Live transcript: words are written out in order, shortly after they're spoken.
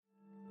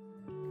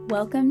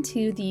Welcome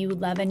to the You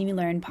Love and You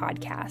Learn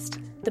podcast,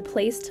 the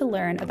place to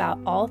learn about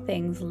all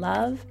things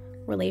love,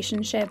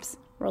 relationships,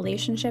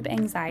 relationship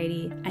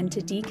anxiety, and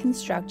to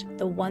deconstruct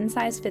the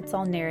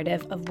one-size-fits-all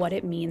narrative of what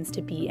it means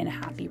to be in a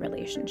happy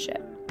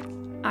relationship.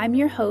 I'm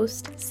your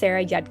host,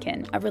 Sarah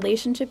Yudkin, a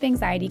relationship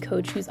anxiety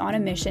coach who's on a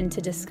mission to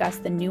discuss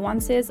the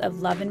nuances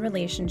of love and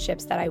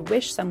relationships that I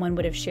wish someone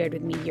would have shared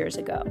with me years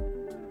ago.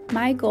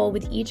 My goal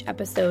with each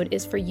episode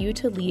is for you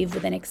to leave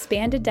with an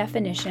expanded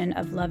definition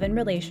of love and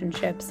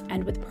relationships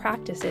and with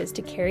practices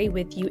to carry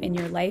with you in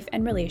your life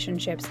and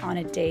relationships on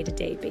a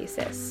day-to-day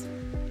basis.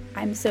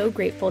 I'm so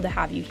grateful to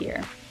have you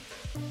here.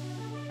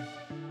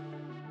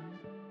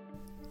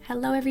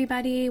 Hello,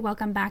 everybody.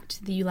 Welcome back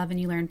to the You Love and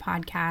You Learn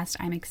podcast.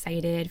 I'm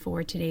excited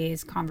for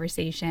today's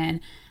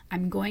conversation.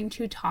 I'm going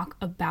to talk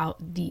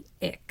about the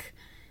ick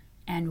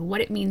and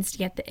what it means to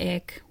get the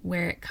ick,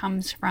 where it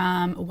comes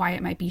from, why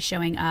it might be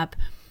showing up,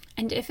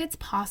 and if it's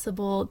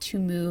possible to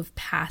move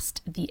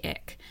past the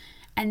ick.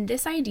 And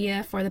this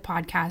idea for the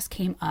podcast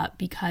came up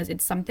because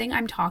it's something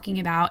I'm talking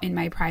about in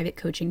my private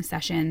coaching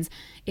sessions.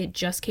 It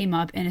just came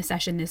up in a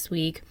session this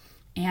week,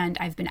 and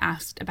I've been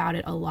asked about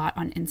it a lot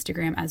on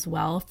Instagram as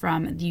well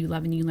from the You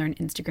Love and You Learn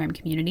Instagram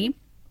community.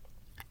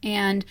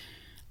 And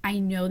I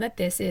know that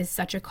this is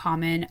such a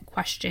common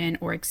question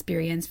or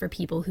experience for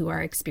people who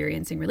are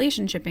experiencing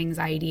relationship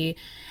anxiety,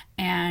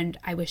 and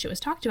I wish it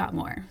was talked about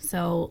more.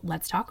 So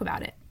let's talk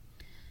about it.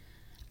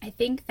 I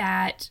think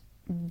that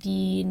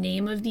the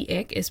name of the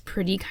ick is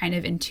pretty kind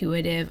of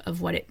intuitive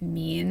of what it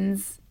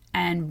means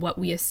and what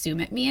we assume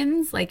it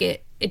means. Like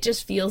it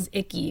just feels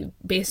icky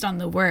based on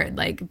the word.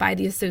 Like by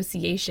the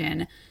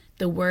association,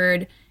 the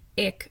word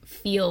ick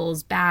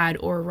feels bad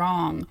or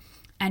wrong,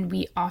 and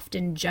we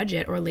often judge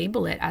it or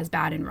label it as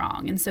bad and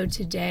wrong. And so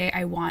today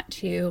I want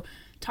to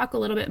talk a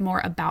little bit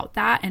more about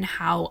that and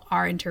how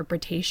our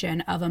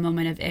interpretation of a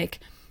moment of ick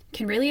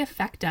can really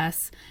affect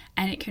us,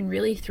 and it can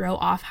really throw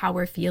off how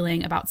we're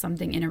feeling about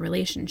something in a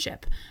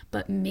relationship.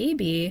 But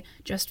maybe,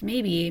 just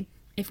maybe,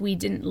 if we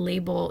didn't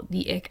label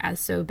the ick as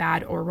so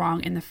bad or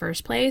wrong in the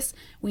first place,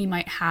 we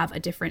might have a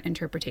different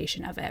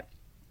interpretation of it.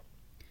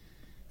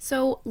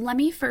 So let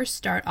me first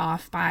start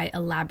off by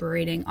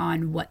elaborating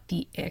on what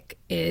the ick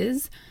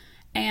is.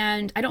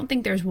 And I don't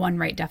think there's one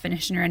right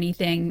definition or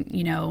anything.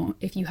 You know,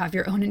 if you have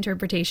your own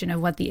interpretation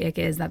of what the ick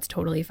is, that's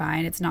totally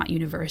fine. It's not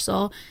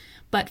universal.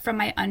 But from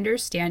my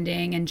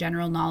understanding and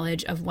general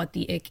knowledge of what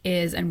the ick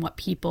is and what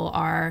people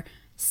are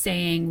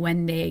saying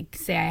when they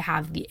say I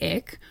have the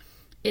ick,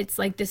 it's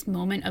like this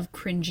moment of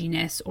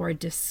cringiness or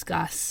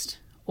disgust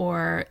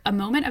or a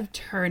moment of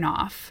turn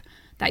off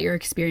that you're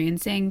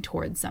experiencing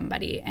towards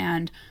somebody.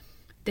 And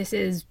this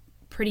is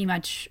pretty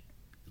much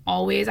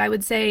always, I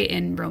would say,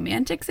 in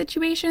romantic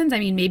situations. I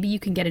mean, maybe you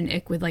can get an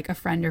ick with like a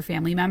friend or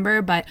family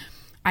member, but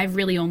I've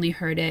really only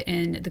heard it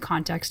in the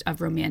context of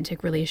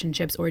romantic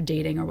relationships or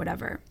dating or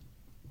whatever.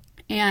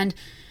 And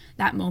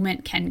that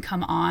moment can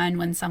come on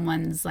when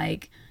someone's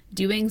like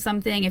doing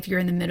something, if you're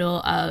in the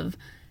middle of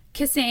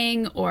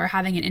kissing or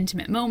having an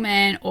intimate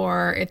moment,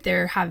 or if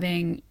they're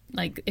having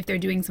if they're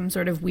doing some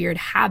sort of weird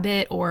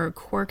habit or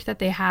quirk that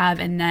they have,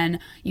 and then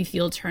you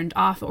feel turned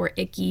off or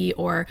icky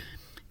or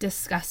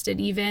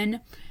disgusted even.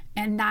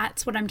 And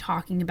that's what I'm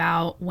talking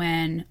about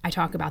when I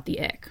talk about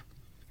the ick.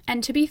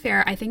 And to be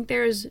fair, I think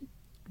there's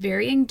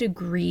varying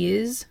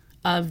degrees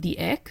of the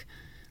ick.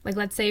 Like,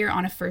 let's say you're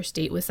on a first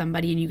date with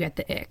somebody and you get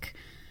the ick.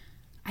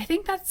 I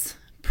think that's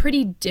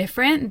pretty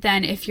different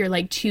than if you're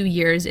like 2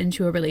 years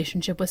into a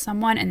relationship with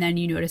someone and then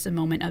you notice a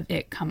moment of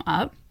ick come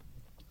up.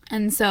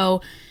 And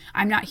so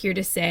I'm not here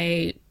to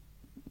say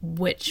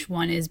which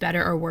one is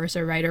better or worse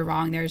or right or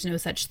wrong. There's no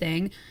such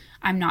thing.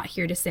 I'm not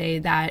here to say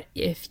that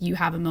if you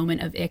have a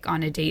moment of ick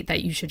on a date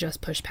that you should just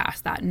push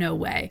past that. No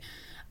way.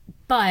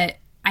 But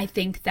I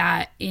think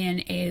that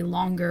in a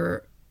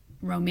longer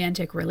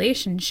romantic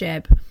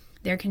relationship,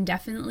 there can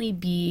definitely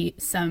be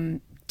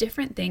some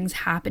different things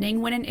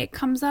happening when an ick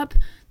comes up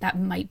that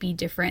might be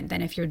different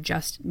than if you're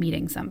just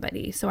meeting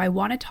somebody. So I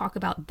want to talk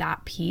about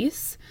that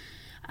piece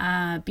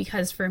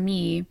because for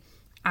me,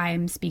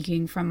 I'm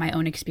speaking from my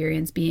own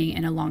experience being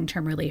in a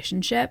long-term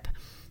relationship,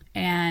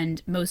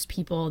 and most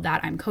people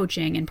that I'm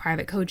coaching in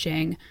private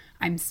coaching,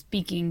 I'm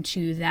speaking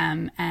to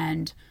them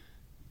and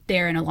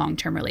they're in a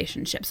long-term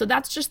relationship. So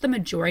that's just the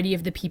majority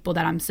of the people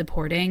that I'm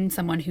supporting,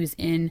 someone who's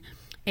in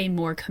a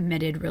more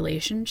committed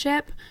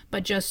relationship,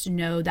 but just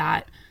know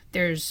that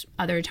there's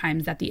other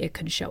times that the ick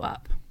could show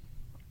up.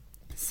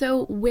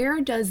 So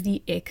where does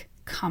the ick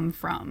come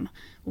from?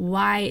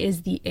 Why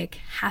is the ick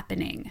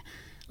happening?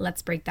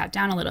 Let's break that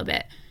down a little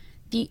bit.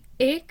 The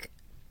ick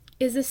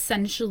is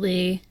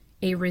essentially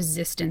a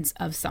resistance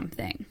of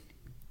something.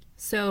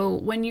 So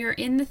when you're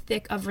in the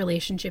thick of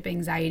relationship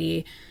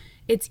anxiety,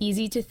 it's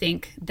easy to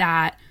think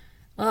that,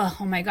 oh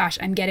my gosh,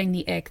 I'm getting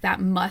the ick. That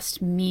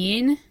must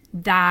mean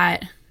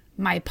that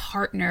my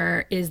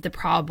partner is the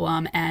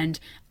problem and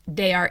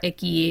they are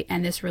icky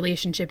and this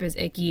relationship is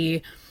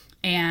icky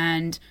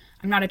and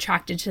I'm not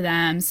attracted to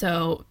them,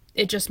 so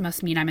it just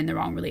must mean I'm in the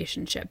wrong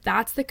relationship.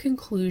 That's the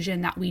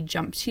conclusion that we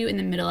jump to in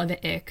the middle of an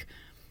ick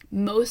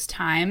most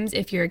times,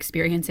 if you're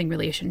experiencing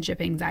relationship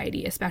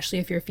anxiety, especially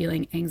if you're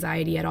feeling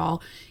anxiety at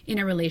all in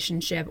a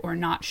relationship or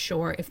not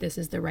sure if this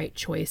is the right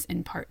choice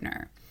in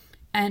partner.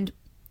 And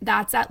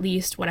that's at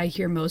least what I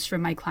hear most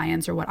from my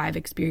clients or what I've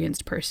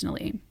experienced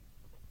personally.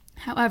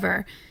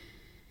 However,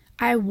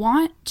 I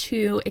want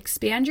to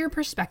expand your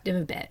perspective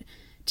a bit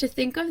to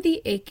think of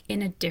the ick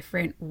in a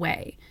different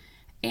way.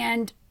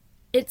 And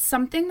it's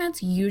something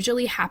that's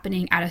usually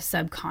happening at a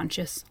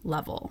subconscious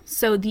level.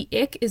 So the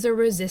ick is a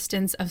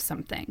resistance of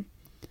something.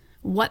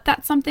 What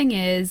that something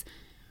is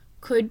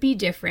could be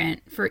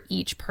different for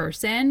each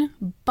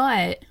person,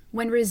 but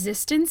when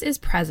resistance is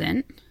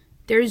present,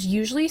 there's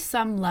usually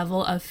some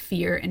level of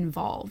fear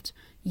involved.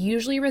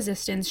 Usually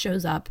resistance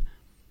shows up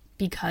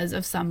because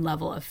of some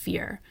level of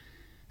fear.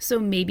 So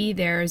maybe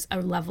there's a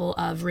level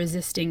of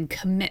resisting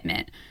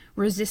commitment,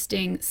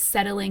 resisting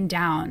settling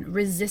down,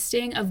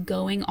 resisting of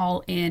going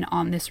all in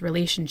on this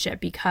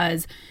relationship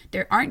because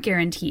there aren't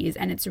guarantees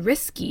and it's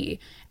risky.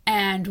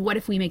 And what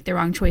if we make the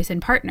wrong choice in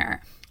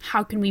partner?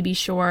 How can we be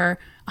sure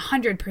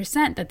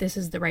 100% that this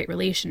is the right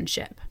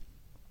relationship?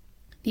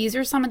 These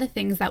are some of the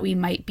things that we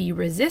might be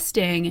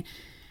resisting,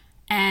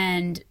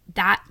 and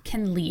that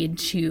can lead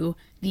to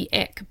the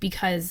ick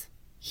because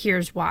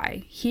here's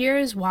why.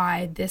 Here's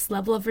why this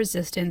level of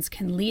resistance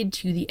can lead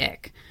to the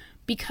ick.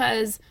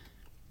 Because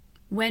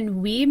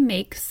when we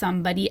make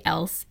somebody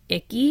else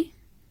icky,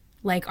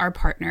 like our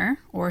partner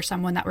or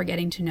someone that we're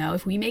getting to know,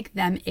 if we make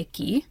them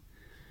icky,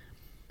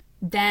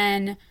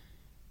 then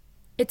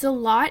it's a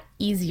lot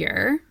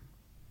easier.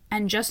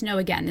 And just know,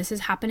 again, this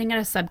is happening at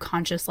a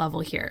subconscious level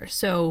here.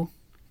 So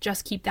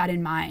just keep that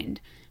in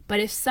mind.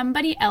 But if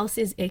somebody else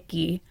is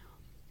icky,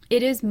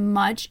 it is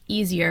much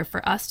easier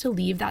for us to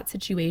leave that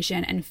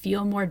situation and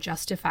feel more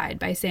justified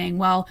by saying,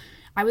 well,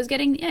 I was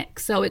getting the ick,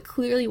 so it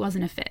clearly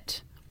wasn't a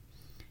fit.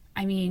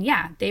 I mean,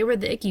 yeah, they were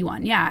the icky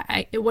one. Yeah,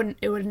 it would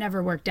have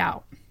never worked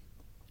out.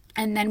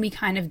 And then we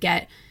kind of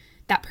get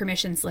that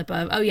permission slip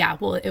of, oh yeah,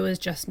 well, it was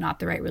just not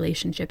the right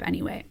relationship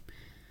anyway.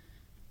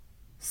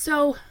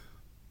 So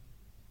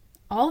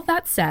all of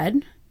that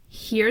said,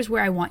 here's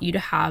where I want you to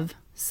have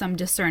some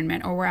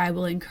discernment, or where I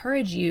will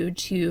encourage you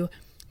to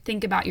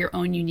think about your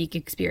own unique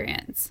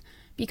experience,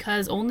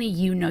 because only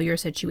you know your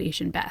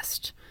situation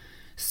best.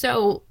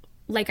 So,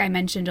 like I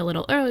mentioned a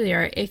little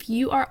earlier, if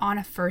you are on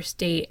a first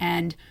date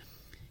and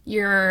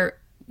you're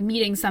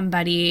meeting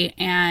somebody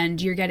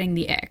and you're getting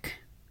the ick,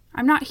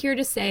 I'm not here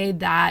to say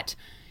that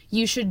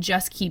you should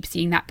just keep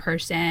seeing that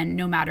person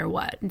no matter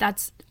what.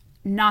 That's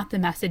not the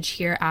message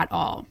here at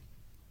all.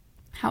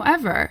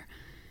 However,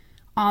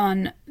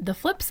 on the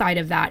flip side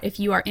of that, if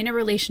you are in a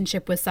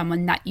relationship with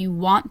someone that you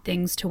want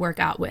things to work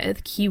out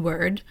with,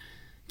 keywords,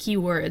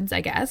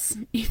 I guess,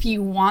 if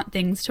you want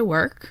things to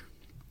work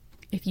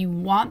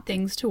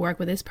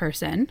with this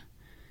person,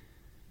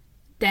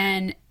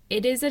 then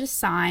it is a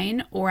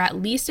sign, or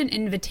at least an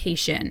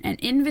invitation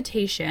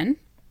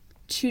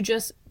to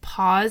just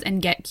pause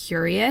and get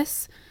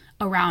curious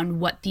around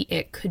what the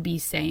ick could be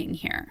saying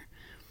here.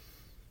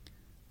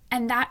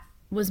 And that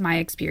was my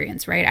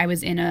experience, right? I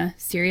was in a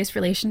serious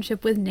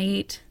relationship with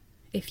Nate.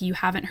 If you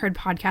haven't heard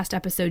podcast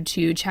episode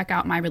 2, check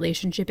out my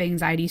relationship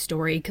anxiety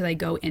story because I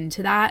go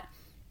into that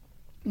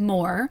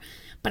more.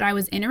 But I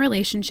was in a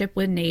relationship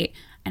with Nate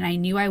and I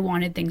knew I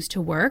wanted things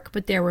to work,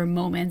 but there were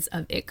moments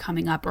of it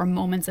coming up or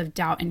moments of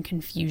doubt and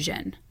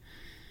confusion.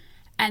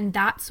 And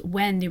that's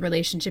when the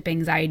relationship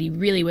anxiety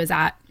really was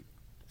at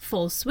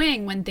full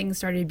swing, when things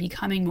started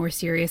becoming more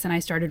serious and I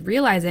started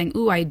realizing,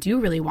 ooh, I do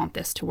really want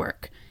this to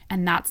work.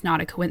 And that's not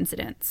a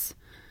coincidence.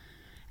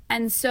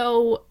 And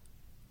so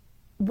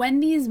when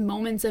these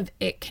moments of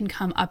it can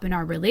come up in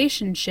our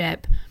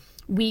relationship,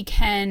 we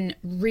can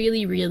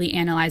really, really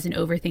analyze and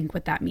overthink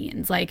what that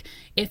means. Like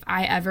if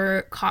I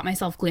ever caught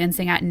myself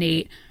glancing at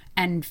Nate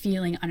and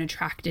feeling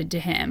unattracted to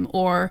him,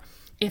 or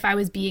if I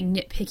was being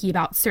nitpicky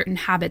about certain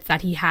habits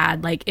that he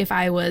had, like if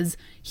I was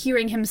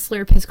hearing him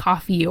slurp his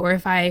coffee, or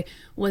if I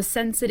was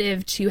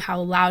sensitive to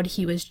how loud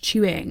he was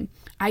chewing,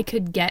 I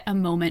could get a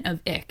moment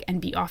of ick and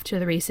be off to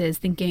the races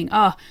thinking,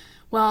 oh,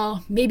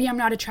 well, maybe I'm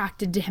not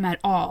attracted to him at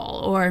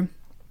all, or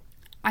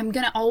I'm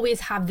going to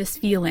always have this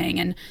feeling.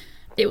 And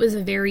it was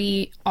a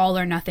very all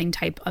or nothing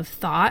type of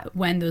thought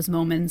when those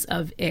moments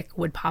of ick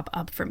would pop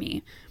up for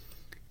me.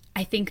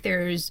 I think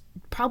there's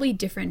probably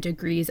different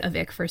degrees of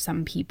ick for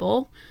some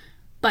people,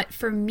 but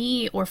for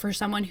me, or for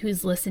someone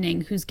who's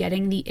listening, who's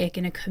getting the ick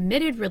in a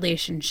committed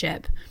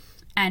relationship,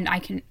 and I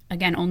can,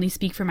 again, only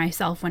speak for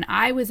myself. When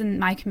I was in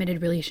my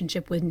committed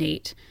relationship with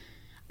Nate,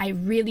 I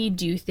really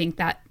do think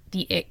that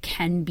the ick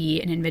can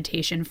be an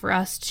invitation for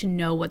us to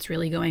know what's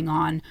really going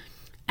on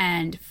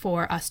and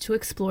for us to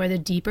explore the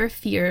deeper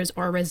fears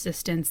or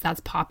resistance that's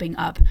popping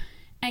up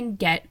and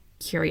get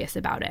curious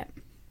about it.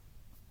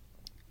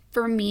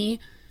 For me,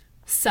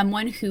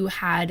 someone who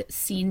had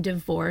seen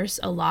divorce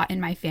a lot in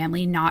my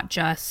family, not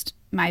just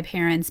my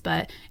parents,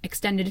 but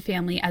extended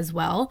family as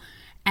well,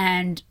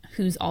 and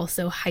who's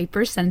also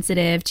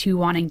hypersensitive to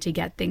wanting to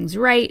get things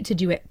right, to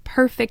do it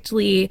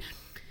perfectly,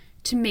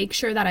 to make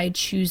sure that I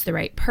choose the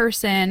right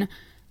person,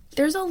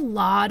 there's a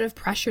lot of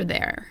pressure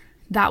there.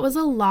 That was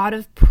a lot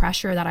of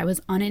pressure that I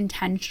was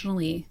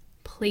unintentionally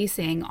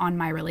placing on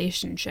my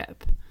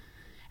relationship.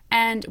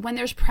 And when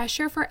there's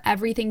pressure for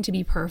everything to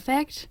be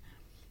perfect,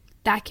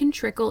 that can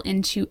trickle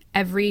into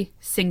every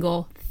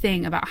single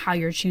thing about how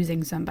you're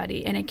choosing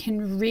somebody. And it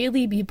can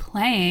really be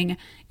playing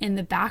in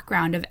the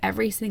background of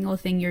every single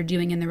thing you're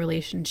doing in the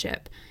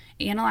relationship,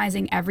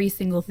 analyzing every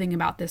single thing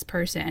about this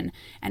person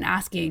and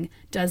asking,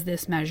 does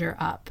this measure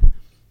up?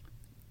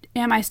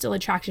 Am I still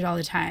attracted all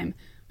the time?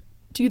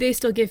 Do they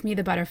still give me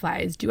the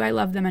butterflies? Do I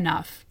love them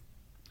enough?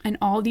 And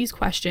all these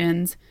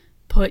questions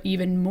put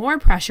even more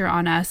pressure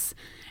on us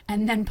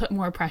and then put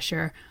more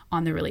pressure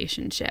on the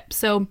relationship.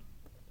 So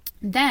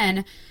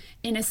then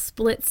in a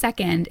split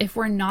second, if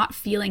we're not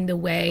feeling the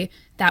way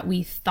that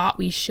we thought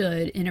we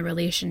should in a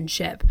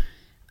relationship,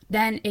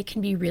 then it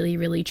can be really,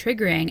 really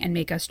triggering and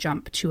make us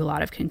jump to a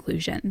lot of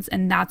conclusions.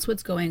 And that's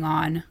what's going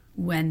on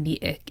when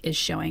the ick is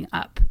showing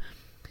up.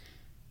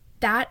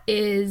 That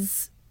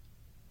is,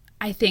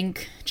 I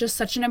think, just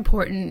such an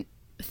important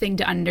thing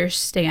to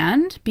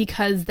understand,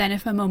 because then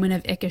if a moment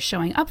of ick is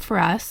showing up for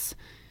us,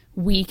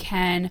 we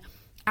can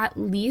at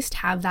least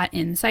have that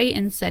insight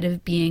instead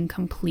of being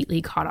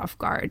completely caught off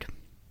guard.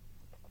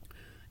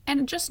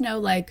 And just know,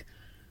 like,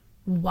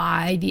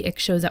 why the ick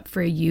shows up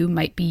for you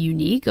might be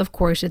unique. Of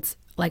course, it's,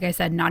 like I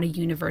said, not a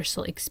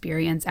universal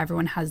experience.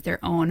 Everyone has their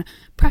own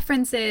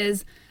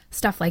preferences,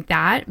 stuff like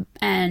that.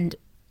 And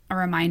a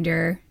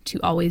reminder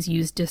to always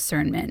use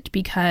discernment,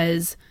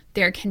 because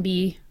there can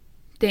be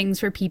things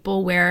for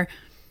people where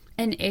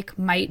an ick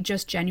might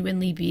just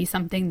genuinely be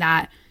something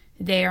that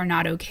they are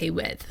not okay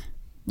with.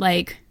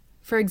 Like,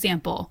 for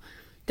example,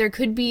 there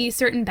could be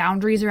certain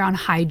boundaries around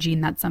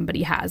hygiene that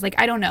somebody has. Like,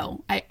 I don't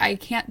know. I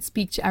can't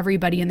speak to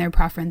everybody and their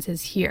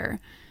preferences here.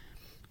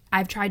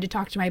 I've tried to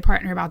talk to my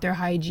partner about their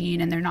hygiene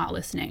and they're not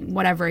listening,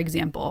 whatever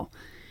example.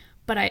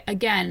 But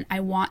I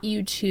want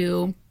you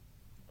to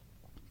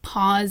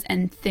pause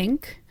and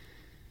think,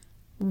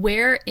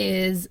 where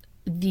is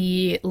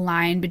the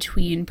line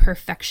between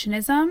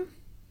perfectionism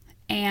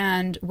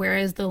and where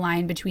is the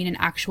line between an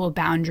actual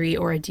boundary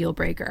or a deal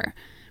breaker?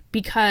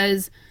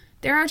 Because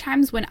there are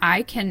times when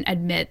I can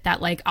admit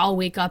that, like, I'll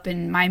wake up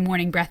and my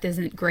morning breath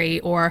isn't great,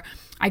 or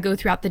I go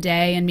throughout the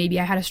day and maybe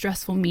I had a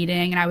stressful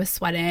meeting and I was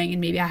sweating and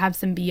maybe I have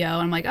some BO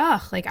and I'm like,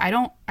 ugh, like I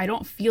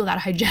don't feel that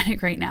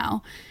hygienic right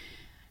now.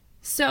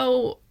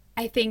 So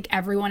I think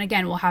everyone,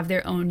 again, will have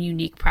their own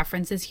unique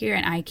preferences here,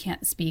 and I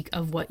can't speak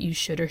of what you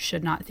should or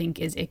should not think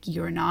is icky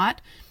or not,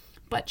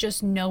 but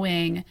just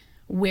knowing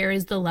where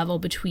is the level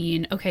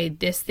between, okay,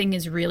 this thing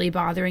is really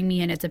bothering me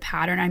and it's a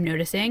pattern I'm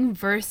noticing,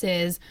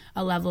 versus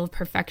a level of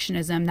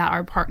perfectionism that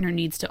our partner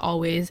needs to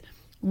always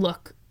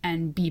look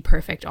and be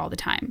perfect all the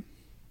time.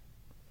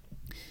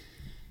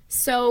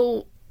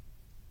 So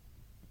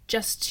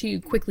just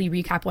to quickly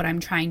recap what I'm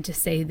trying to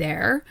say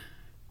there,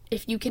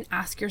 if you can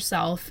ask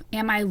yourself,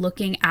 am I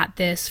looking at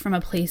this from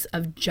a place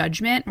of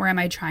judgment, or am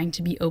I trying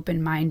to be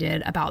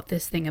open-minded about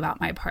this thing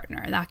about my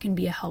partner? That can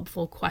be a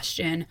helpful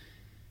question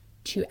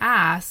to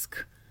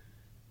ask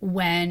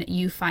when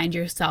you find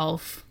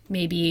yourself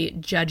maybe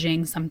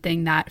judging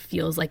something that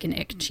feels like an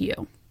ick to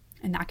you,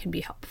 and that can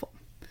be helpful.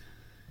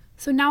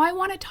 So now I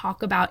want to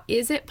talk about,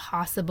 is it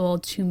possible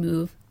to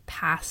move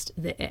past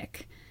the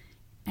ick?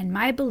 And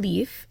my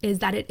belief is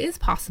that it is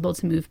possible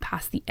to move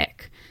past the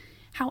ick.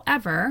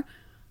 However,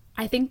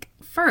 I think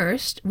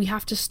first we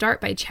have to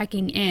start by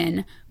checking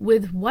in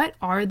with what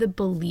are the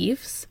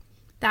beliefs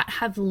that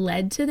have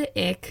led to the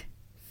ick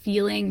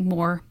feeling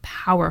more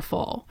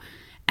powerful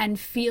and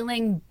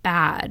feeling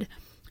bad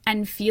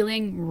and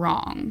feeling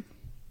wrong.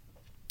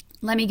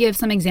 Let me give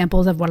some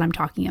examples of what I'm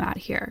talking about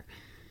here.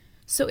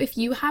 So if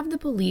you have the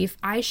belief,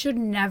 I should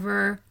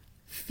never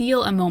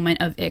feel a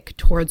moment of ick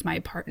towards my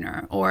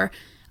partner, or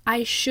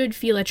I should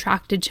feel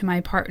attracted to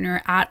my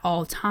partner at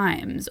all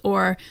times,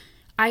 or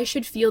I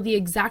should feel the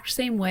exact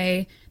same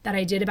way that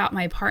I did about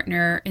my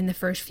partner in the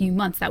first few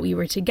months that we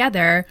were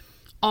together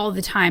all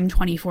the time,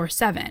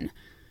 24/7.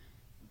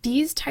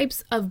 These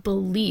types of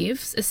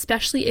beliefs,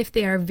 especially if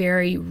they are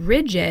very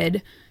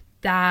rigid,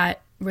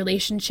 that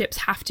relationships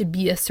have to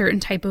be a certain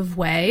type of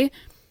way,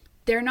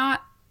 they're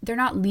not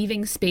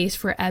leaving space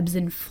for ebbs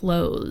and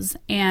flows.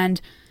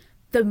 And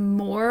the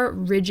more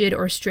rigid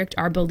or strict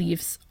our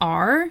beliefs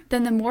are,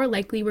 then the more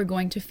likely we're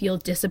going to feel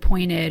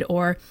disappointed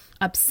or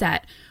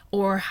upset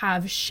or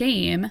have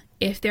shame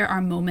if there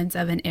are moments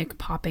of an ick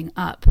popping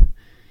up.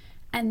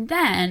 And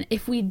then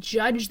if we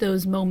judge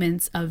those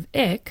moments of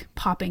ick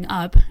popping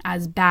up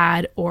as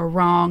bad or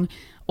wrong,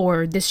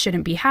 or this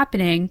shouldn't be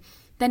happening,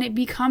 then it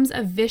becomes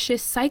a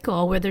vicious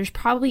cycle where there's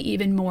probably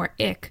even more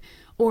ick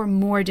or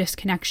more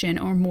disconnection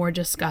or more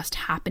disgust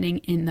happening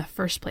in the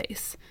first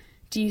place.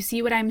 Do you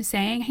see what I'm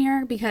saying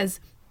here?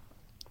 Because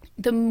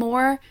the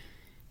more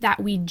that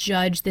we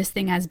judge this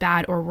thing as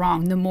bad or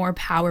wrong, the more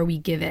power we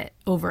give it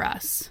over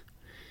us.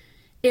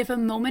 If a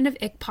moment of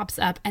ick pops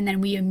up and then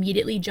we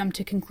immediately jump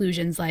to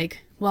conclusions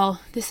like,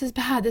 well, this is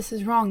bad, this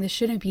is wrong, this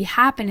shouldn't be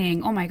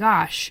happening, oh my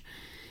gosh,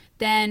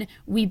 then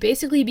we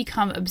basically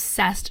become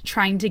obsessed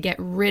trying to get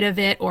rid of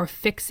it or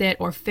fix it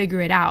or figure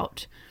it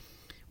out.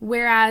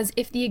 Whereas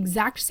if the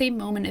exact same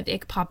moment of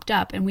ick popped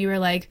up and we were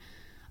like,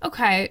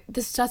 okay,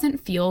 this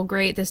doesn't feel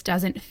great, this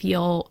doesn't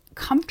feel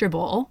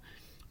comfortable,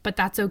 but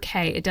that's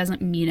okay. It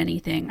doesn't mean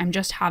anything. I'm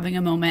just having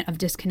a moment of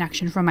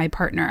disconnection from my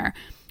partner,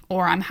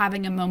 or I'm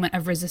having a moment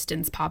of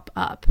resistance pop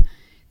up.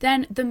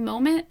 Then the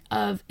moment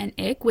of an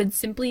ick would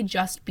simply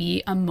just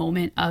be a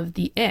moment of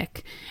the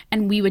ick,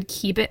 and we would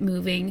keep it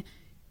moving,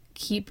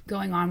 keep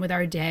going on with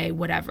our day,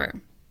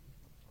 whatever.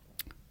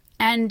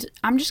 And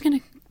I'm just going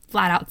to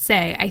flat out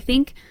say, I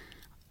think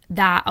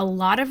that a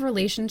lot of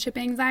relationship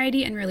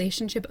anxiety and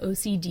relationship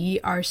OCD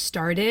are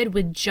started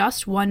with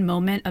just one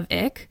moment of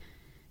ick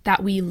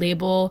that we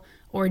label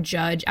or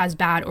judge as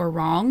bad or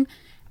wrong,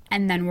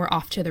 and then we're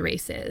off to the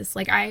races.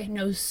 Like, I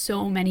know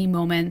so many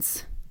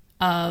moments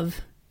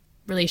of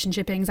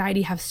relationship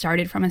anxiety have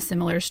started from a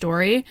similar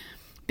story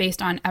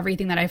based on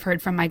everything that I've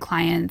heard from my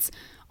clients,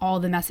 all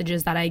the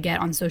messages that I get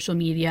on social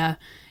media.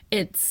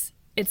 It's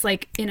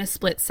like in a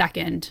split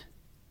second,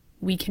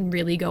 we can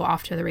really go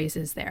off to the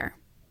races there.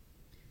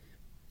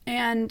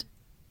 And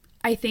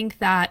I think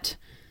that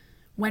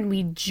when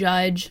we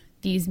judge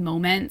these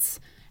moments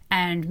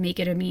and make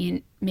it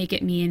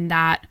mean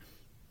that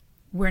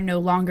we're no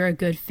longer a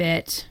good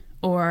fit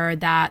or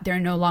that they're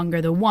no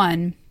longer the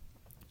one,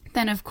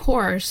 then of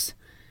course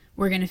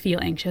we're going to feel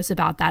anxious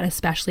about that,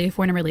 especially if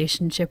we're in a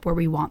relationship where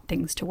we want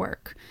things to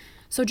work.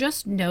 So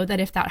just know that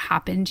if that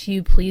happened to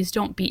you, please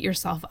don't beat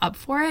yourself up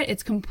for it.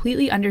 It's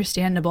completely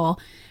understandable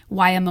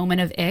why a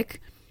moment of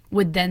ick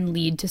would then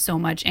lead to so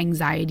much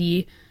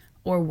anxiety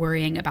or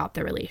worrying about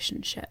the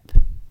relationship.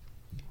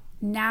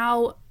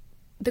 Now,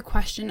 the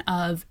question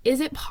of, is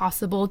it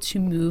possible to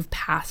move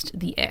past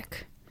the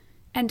ick?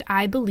 And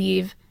I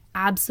believe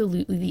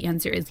absolutely the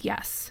answer is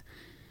yes.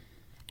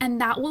 And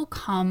that will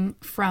come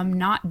from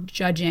not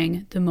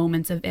judging the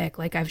moments of ick,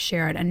 like I've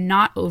shared, and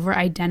not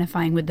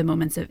over-identifying with the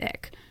moments of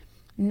ick,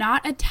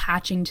 not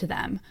attaching to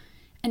them,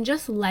 and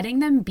just letting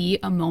them be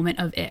a moment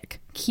of ick,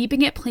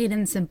 keeping it plain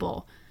and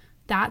simple.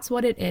 That's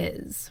what it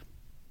is.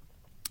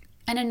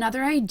 And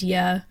another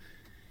idea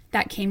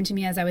that came to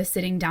me as I was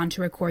sitting down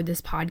to record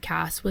this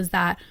podcast was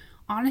that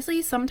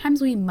honestly,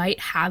 sometimes we might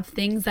have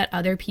things that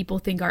other people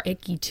think are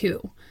icky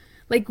too.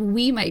 Like,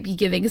 we might be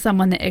giving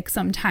someone the ick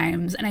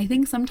sometimes. And I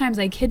think sometimes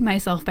I kid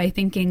myself by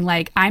thinking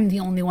like I'm the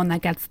only one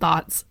that gets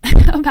thoughts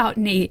about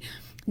Nate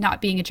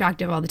not being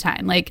attractive all the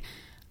time. Like,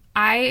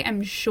 I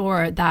am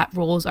sure that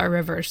roles are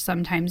reversed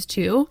sometimes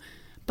too,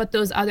 but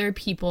those other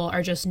people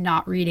are just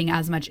not reading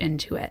as much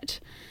into it.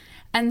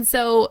 And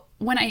so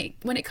when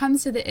it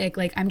comes to the ick,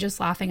 like, I'm just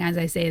laughing as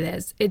I say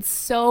this, it's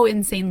so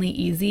insanely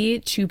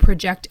easy to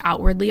project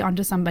outwardly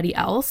onto somebody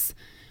else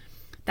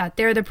that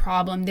they're the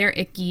problem, they're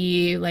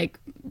icky, like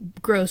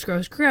gross,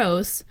 gross,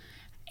 gross.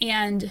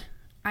 And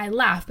I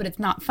laugh, but it's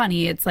not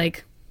funny. It's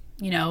like,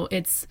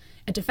 it's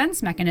a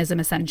defense mechanism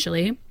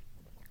essentially,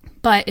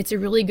 but it's a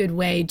really good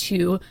way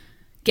to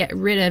get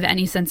rid of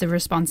any sense of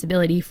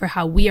responsibility for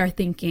how we are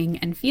thinking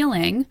and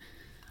feeling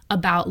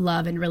about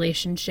love and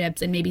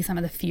relationships and maybe some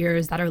of the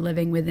fears that are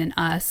living within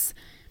us,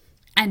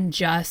 and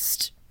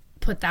just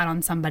put that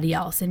on somebody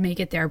else and make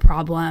it their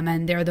problem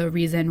and they're the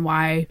reason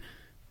why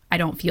I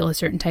don't feel a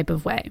certain type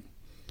of way.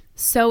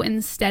 So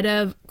instead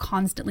of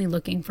constantly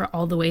looking for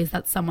all the ways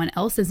that someone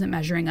else isn't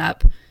measuring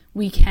up,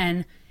 we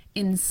can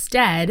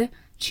instead,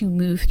 to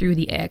move through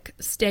the ick,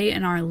 stay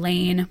in our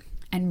lane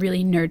and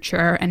really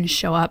nurture and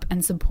show up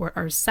and support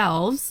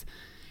ourselves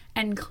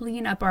and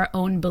clean up our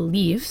own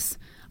beliefs,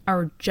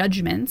 our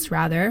judgments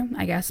rather,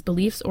 I guess,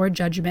 beliefs or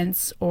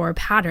judgments or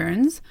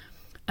patterns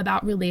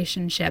about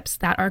relationships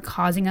that are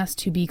causing us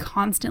to be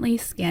constantly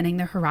scanning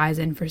the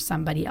horizon for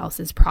somebody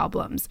else's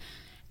problems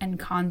and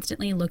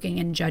constantly looking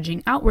and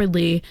judging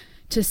outwardly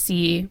to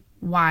see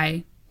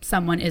why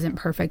someone isn't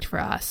perfect for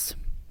us.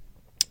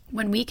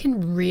 When we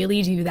can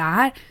really do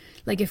that,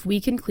 like if we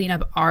can clean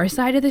up our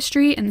side of the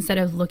street instead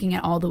of looking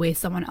at all the ways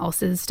someone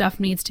else's stuff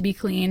needs to be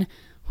clean,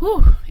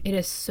 it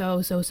is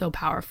so, so, so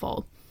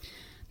powerful.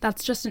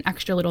 That's just an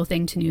extra little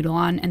thing to noodle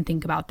on and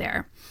think about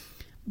there.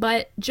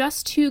 But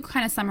just to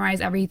kind of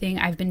summarize everything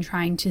I've been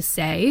trying to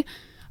say,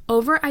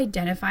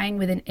 over-identifying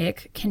with an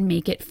ick can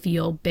make it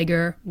feel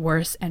bigger,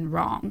 worse, and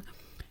wrong.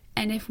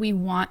 And if we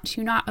want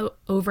to not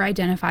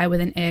over-identify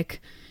with an ick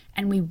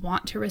and we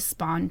want to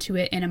respond to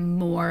it in a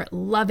more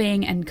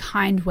loving and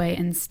kind way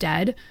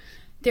instead,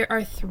 there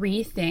are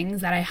 3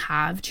 things that I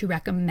have to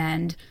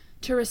recommend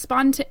to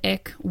respond to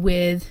ick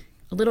with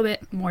a little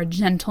bit more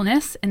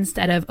gentleness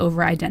instead of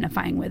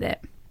over-identifying with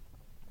it.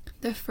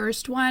 The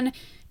first one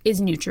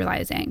is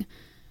neutralizing.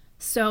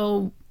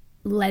 So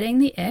letting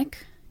the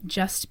ick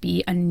just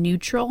be a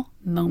neutral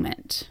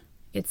moment.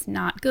 It's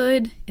not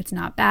good, it's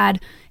not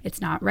bad,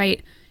 it's not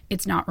right,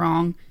 it's not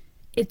wrong.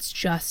 It's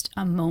just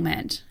a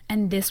moment.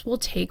 And this will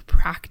take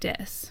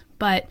practice.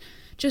 But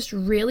just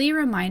really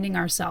reminding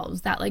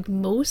ourselves that like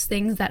most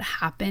things that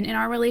happen in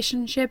our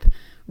relationship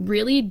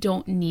really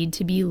don't need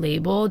to be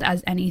labeled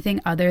as anything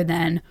other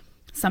than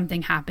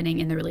something happening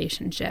in the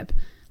relationship.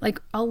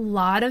 Like, a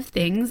lot of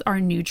things are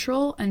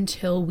neutral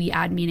until we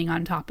add meaning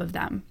on top of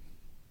them.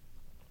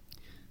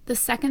 The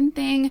second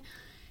thing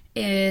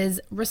is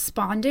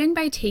responding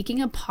by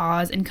taking a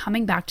pause and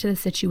coming back to the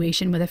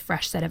situation with a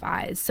fresh set of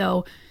eyes.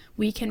 So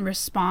we can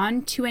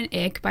respond to an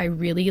ick by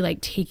really like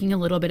taking a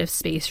little bit of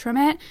space from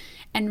it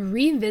and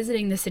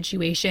revisiting the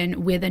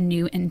situation with a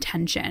new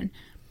intention.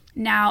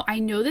 Now, I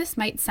know this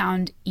might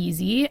sound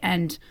easy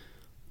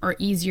or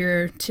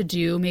easier to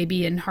do,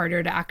 maybe, and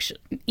harder to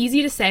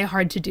easy to say,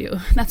 hard to do.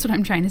 That's what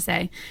I'm trying to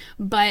say.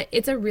 But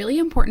it's a really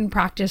important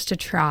practice to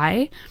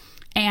try.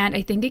 And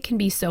I think it can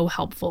be so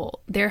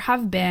helpful. There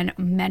have been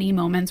many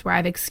moments where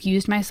I've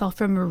excused myself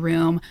from a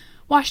room,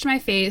 washed my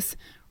face,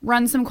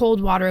 run some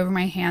cold water over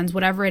my hands,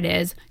 whatever it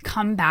is,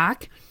 come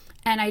back,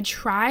 and I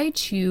try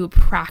to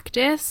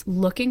practice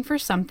looking for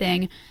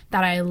something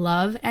that I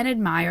love and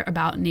admire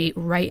about Nate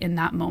right in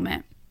that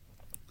moment.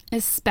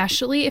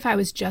 Especially if I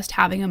was just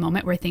having a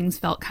moment where things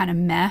felt kind of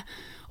meh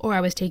or I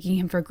was taking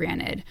him for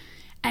granted.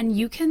 And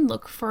you can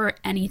look for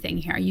anything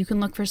here. You can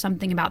look for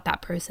something about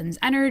that person's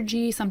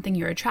energy, something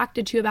you're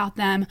attracted to about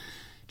them,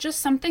 just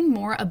something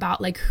more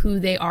about like who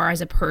they are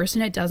as a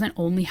person. It doesn't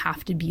only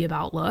have to be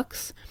about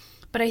looks.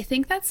 But I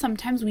think that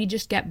sometimes we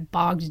just get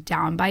bogged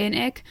down by an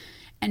ick,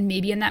 and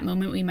maybe in that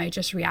moment we might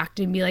just react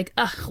and be like,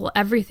 ugh, well,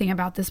 everything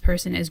about this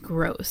person is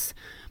gross.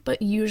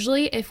 But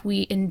usually if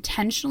we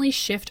intentionally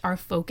shift our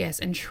focus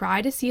and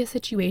try to see a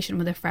situation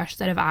with a fresh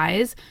set of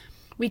eyes,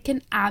 we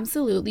can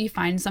absolutely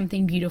find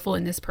something beautiful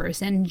in this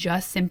person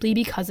just simply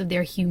because of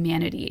their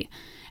humanity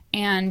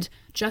and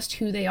just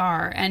who they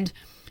are. And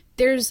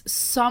there's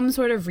some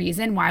sort of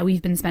reason why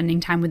we've been spending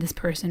time with this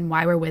person,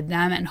 why we're with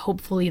them, and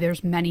hopefully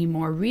there's many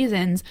more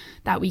reasons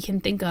that we can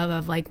think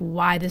of like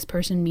why this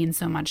person means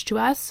so much to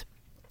us.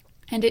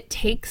 And it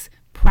takes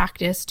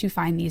practice to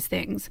find these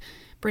things.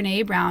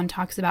 Brené Brown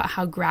talks about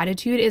how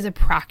gratitude is a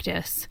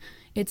practice.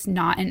 It's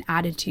not an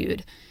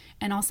attitude.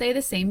 And I'll say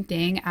the same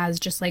thing as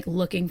just like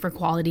looking for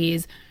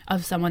qualities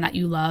of someone that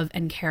you love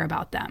and care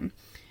about them.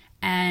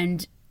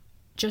 And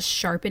just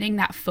sharpening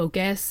that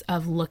focus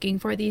of looking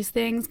for these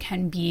things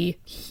can be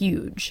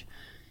huge.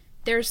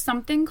 There's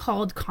something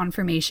called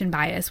confirmation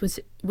bias,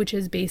 which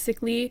is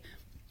basically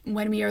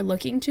when we are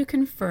looking to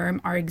confirm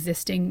our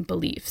existing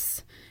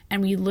beliefs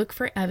and we look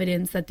for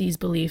evidence that these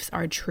beliefs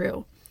are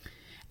true.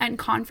 And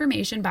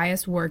confirmation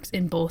bias works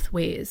in both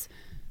ways.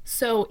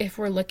 So if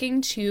we're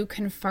looking to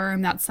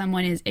confirm that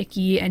someone is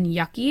icky and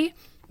yucky,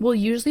 we'll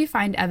usually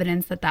find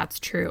evidence that that's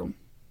true.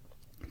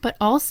 But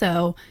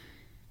also,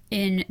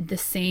 in the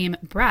same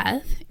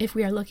breath, if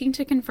we are looking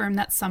to confirm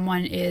that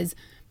someone is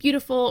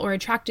beautiful or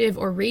attractive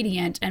or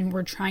radiant, and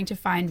we're trying to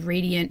find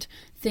radiant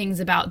things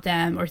about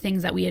them or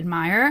things that we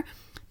admire,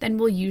 then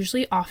we'll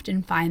usually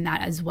often find that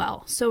as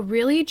well. So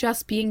really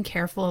just being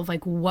careful of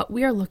like what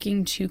we are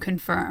looking to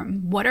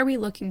confirm. What are we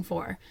looking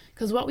for?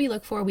 Because what we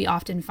look for, we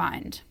often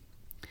find.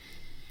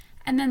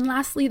 And then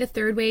lastly, the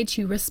third way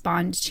to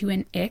respond to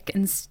an ick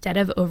instead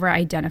of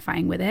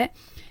over-identifying with it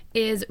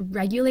is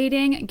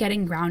regulating,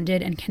 getting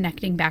grounded, and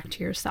connecting back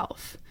to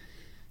yourself.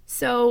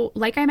 So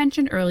like I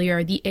mentioned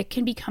earlier, the ick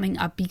can be coming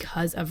up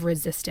because of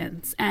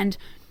resistance. And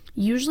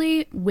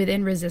usually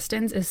within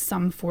resistance is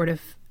some form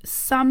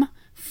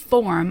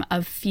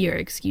of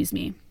fear,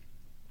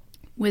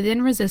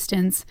 Within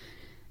resistance,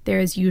 there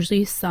is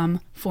usually some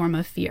form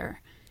of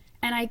fear.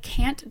 And I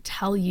can't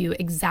tell you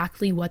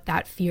exactly what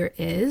that fear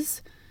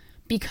is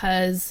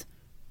because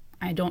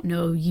I don't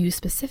know you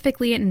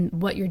specifically and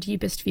what your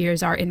deepest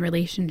fears are in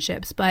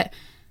relationships, but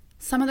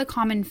some of the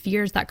common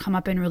fears that come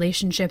up in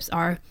relationships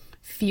are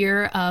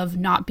fear of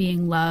not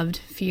being loved,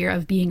 fear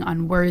of being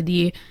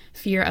unworthy,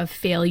 fear of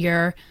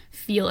failure,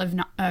 fear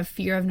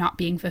of not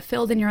being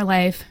fulfilled in your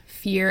life,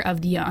 fear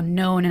of the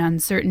unknown and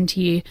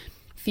uncertainty,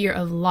 fear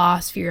of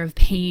loss, fear of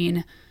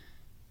pain.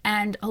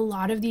 And a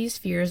lot of these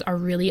fears are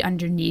really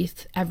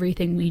underneath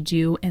everything we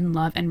do in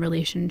love and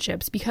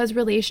relationships, because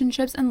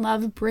relationships and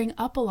love bring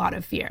up a lot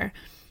of fear.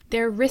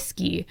 They're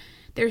risky.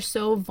 They're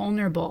so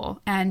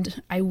vulnerable.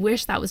 And I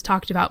wish that was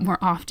talked about more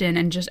often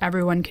and just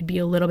everyone could be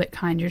a little bit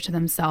kinder to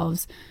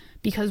themselves,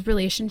 because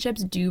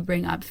relationships do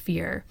bring up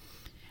fear.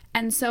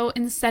 And so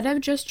instead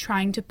of just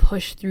trying to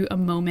push through a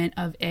moment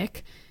of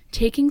ick,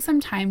 taking some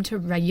time to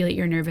regulate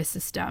your nervous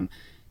system,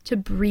 to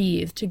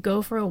breathe, to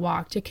go for a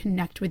walk, to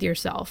connect with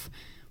yourself,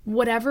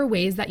 whatever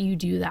ways that you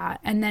do that,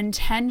 and then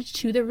tend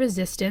to the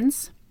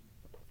resistance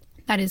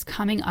that is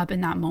coming up in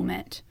that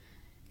moment.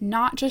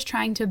 Not just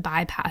trying to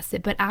bypass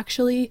it, but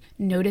actually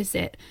notice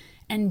it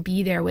and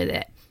be there with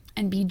it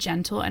and be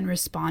gentle and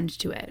respond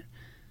to it.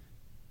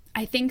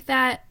 I think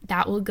that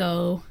will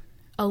go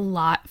a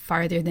lot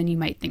farther than you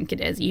might think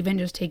it is, even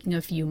just taking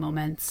a few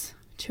moments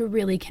to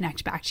really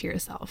connect back to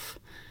yourself.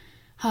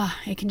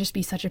 It can just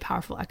be such a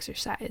powerful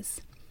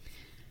exercise.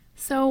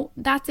 So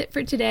that's it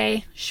for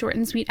today. Short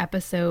and sweet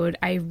episode.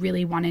 I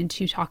really wanted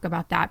to talk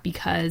about that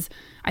because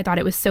I thought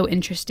it was so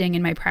interesting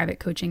in my private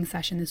coaching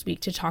session this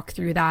week to talk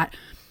through that,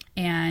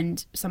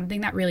 and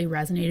something that really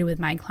resonated with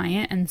my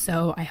client. And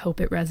so I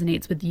hope it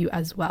resonates with you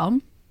as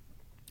well.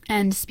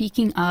 And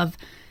speaking of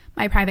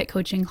my private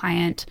coaching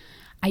client.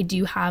 I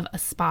do have a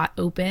spot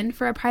open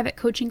for a private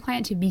coaching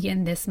client to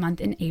begin this month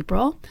in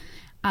April.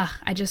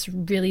 I just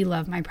really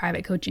love my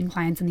private coaching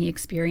clients and the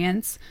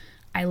experience.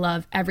 I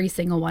love every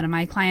single one of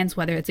my clients,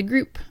 whether it's a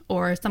group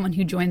or someone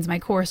who joins my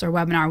course or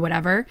webinar,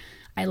 whatever.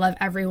 I love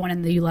everyone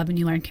in the You Love and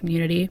You Learn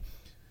community.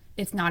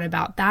 It's not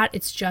about that.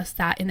 It's just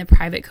that in the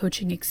private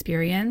coaching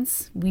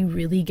experience, we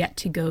really get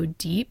to go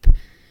deep.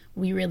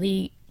 We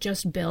really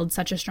just build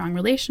such a strong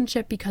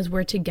relationship because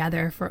we're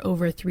together for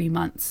over 3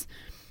 months.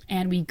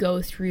 And we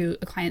go through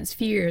a client's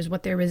fears,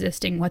 what they're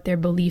resisting, what their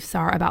beliefs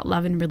are about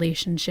love and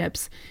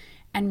relationships,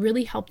 and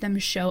really help them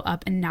show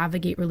up and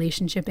navigate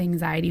relationship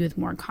anxiety with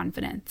more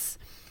confidence.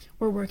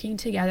 We're working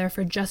together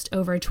for just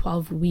over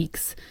 12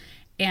 weeks,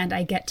 and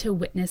I get to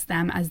witness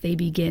them as they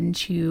begin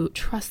to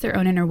trust their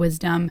own inner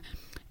wisdom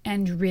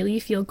and really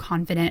feel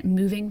confident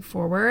moving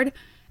forward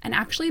and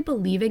actually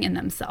believing in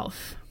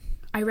themselves.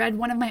 I read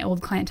one of my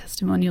old client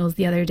testimonials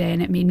the other day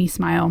and it made me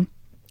smile.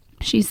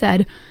 She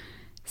said,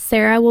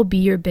 "Sarah will be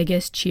your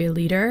biggest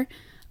cheerleader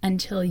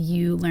until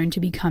you learn to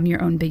become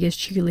your own biggest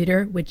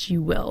cheerleader, which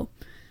you will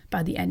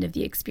by the end of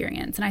the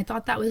experience." And I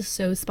thought that was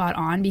so spot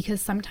on because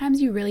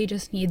sometimes you really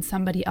just need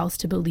somebody else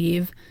to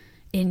believe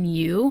in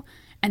you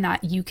and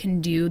that you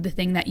can do the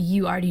thing that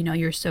you already know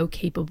you're so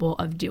capable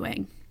of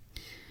doing.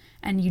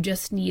 And you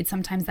just need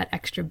sometimes that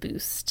extra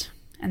boost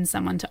and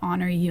someone to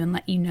honor you and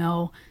let you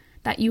know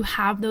that you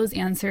have those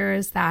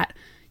answers, that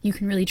you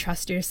can really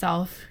trust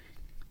yourself,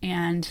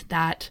 and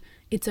that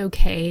it's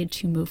okay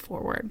to move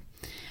forward.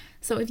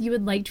 So if you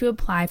would like to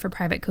apply for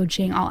private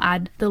coaching, I'll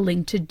add the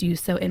link to do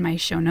so in my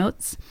show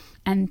notes.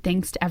 And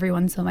thanks to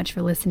everyone so much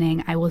for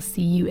listening. I will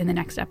see you in the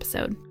next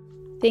episode.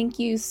 Thank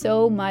you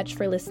so much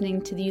for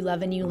listening to the You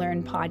Love and You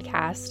Learn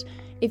podcast.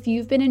 If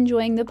you've been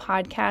enjoying the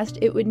podcast,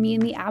 it would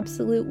mean the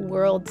absolute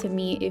world to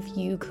me if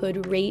you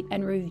could rate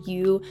and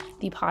review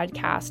the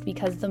podcast,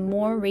 because the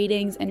more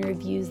ratings and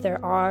reviews there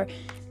are,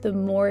 the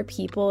more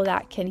people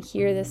that can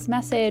hear this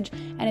message.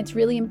 And it's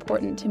really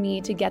important to me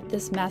to get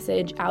this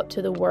message out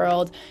to the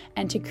world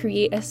and to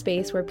create a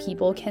space where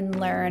people can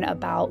learn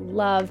about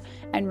love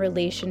and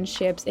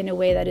relationships in a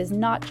way that is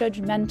not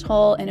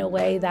judgmental, in a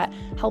way that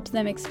helps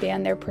them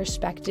expand their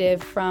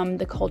perspective from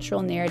the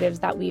cultural narratives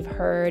that we've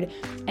heard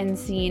and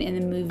seen in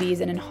the movies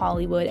and in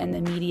Hollywood and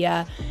the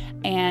media.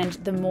 And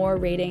the more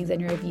ratings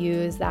and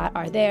reviews that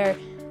are there,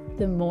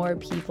 the more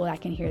people that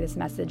can hear this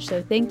message.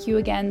 So thank you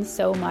again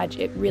so much.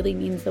 It really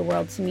means the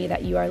world to me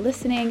that you are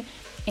listening,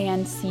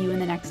 and see you in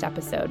the next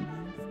episode.